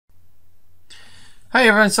Hi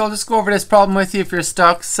everyone, so I'll just go over this problem with you if you're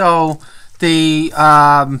stuck. So the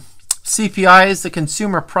CPI is the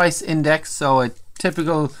Consumer Price Index, so a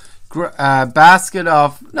typical basket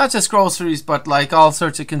of not just groceries but like all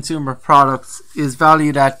sorts of consumer products is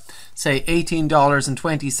valued at say $18.20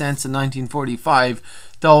 in 1945.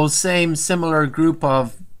 Those same similar group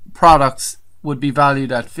of products would be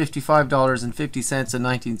valued at $55.50 in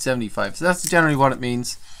 1975. So that's generally what it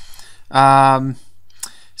means.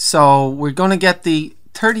 So we're going to get the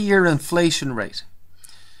 30-year inflation rate.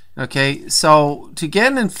 Okay, so to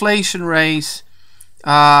get an inflation rate,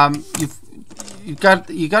 you got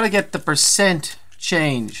to get the percent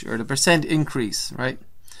change or the percent increase, right?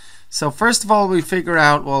 So first of all, we figure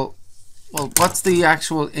out well, what's the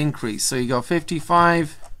actual increase? So you go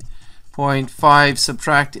 55.5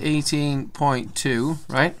 subtract 18.2,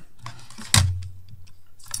 right?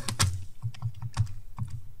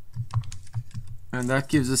 And that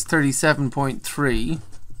gives us 37.3,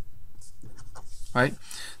 right?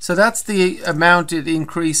 So that's the amount it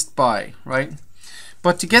increased by, right?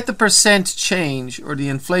 But to get the percent change or the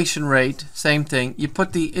inflation rate, same thing. You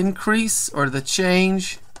put the increase or the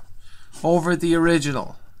change over the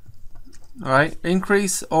original, all right?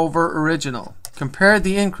 Increase over original. Compare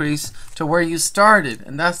the increase to where you started,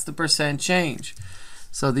 and that's the percent change.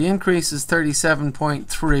 So the increase is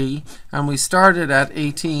 37.3, and we started at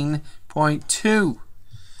 18.2.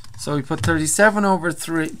 So we put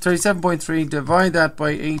 37.3, divide that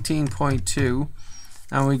by 18.2,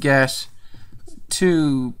 and we get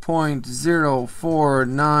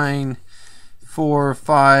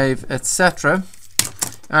 2.04945, etc.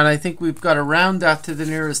 And I think we've got to round that to the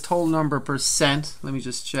nearest whole number percent. Let me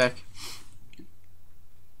just check.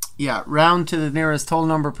 Yeah, round to the nearest whole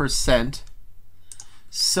number percent.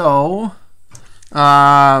 So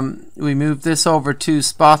we move this over 2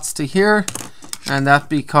 spots to here, and that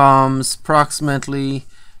becomes approximately,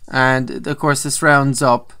 and of course this rounds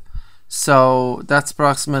up, so that's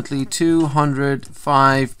approximately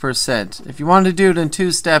 205%. If you want to do it in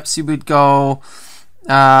 2 steps, you would go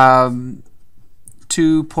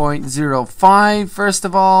 2.05 first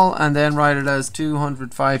of all, and then write it as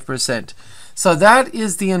 205%. So that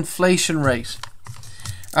is the inflation rate.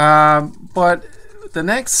 But the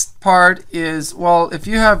next part is, well, if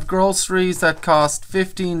you have groceries that cost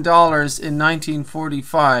 $15 in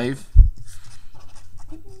 1945,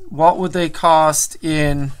 what would they cost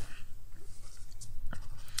in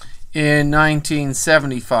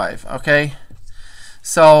 1975? Okay,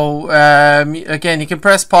 so again, you can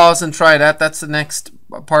press pause and try that. That's the next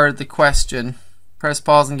part of the question. Press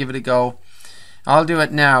pause and give it a go. I'll do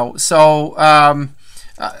it now. So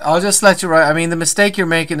I'll just let you write. I mean, the mistake you're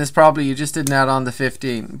making is probably you just didn't add on the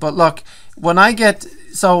 15. But look, when I get,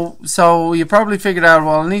 so you probably figured out,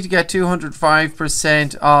 well, I need to get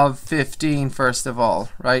 205% of 15 first of all,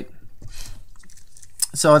 right?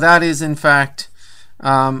 So that is in fact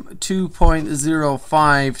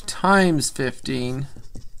 2.05 times 15.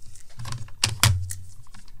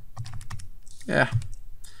 Yeah,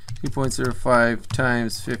 2.05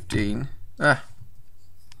 times 15.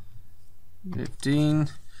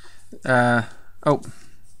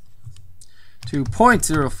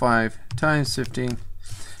 2.05 times 15,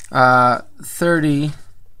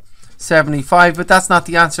 30.75, but that's not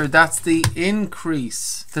the answer. That's the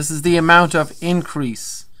increase. This is the amount of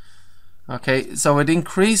increase. Okay, so it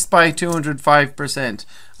increased by 205%.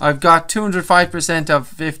 I've got 205% of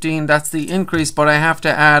 15. That's the increase, but I have to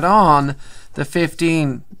add on the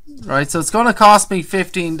 15. Right, so it's going to cost me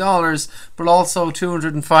 $15, but also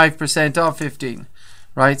 205% of 15.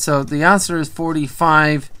 Right, so the answer is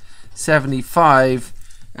 45.75,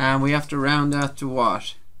 and we have to round that to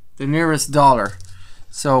what? The nearest dollar.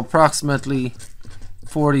 So approximately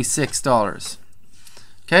 $46.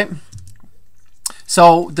 Okay.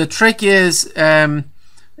 So the trick is,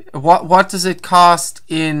 what does it cost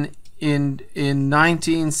in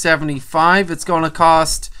 1975? It's going to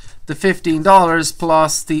cost the $15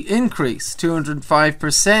 plus the increase,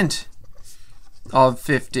 205% of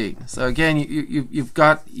 15. So again, you've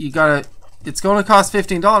got to, it's going to cost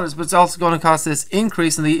 $15, but it's also going to cost this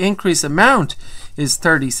increase, and the increase amount is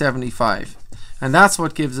 $30.75, and that's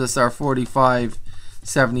what gives us our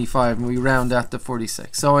 $45.75, and we round that to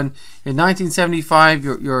 46. So in 1975,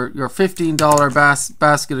 your $15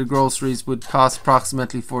 basket of groceries would cost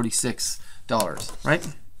approximately $46, right?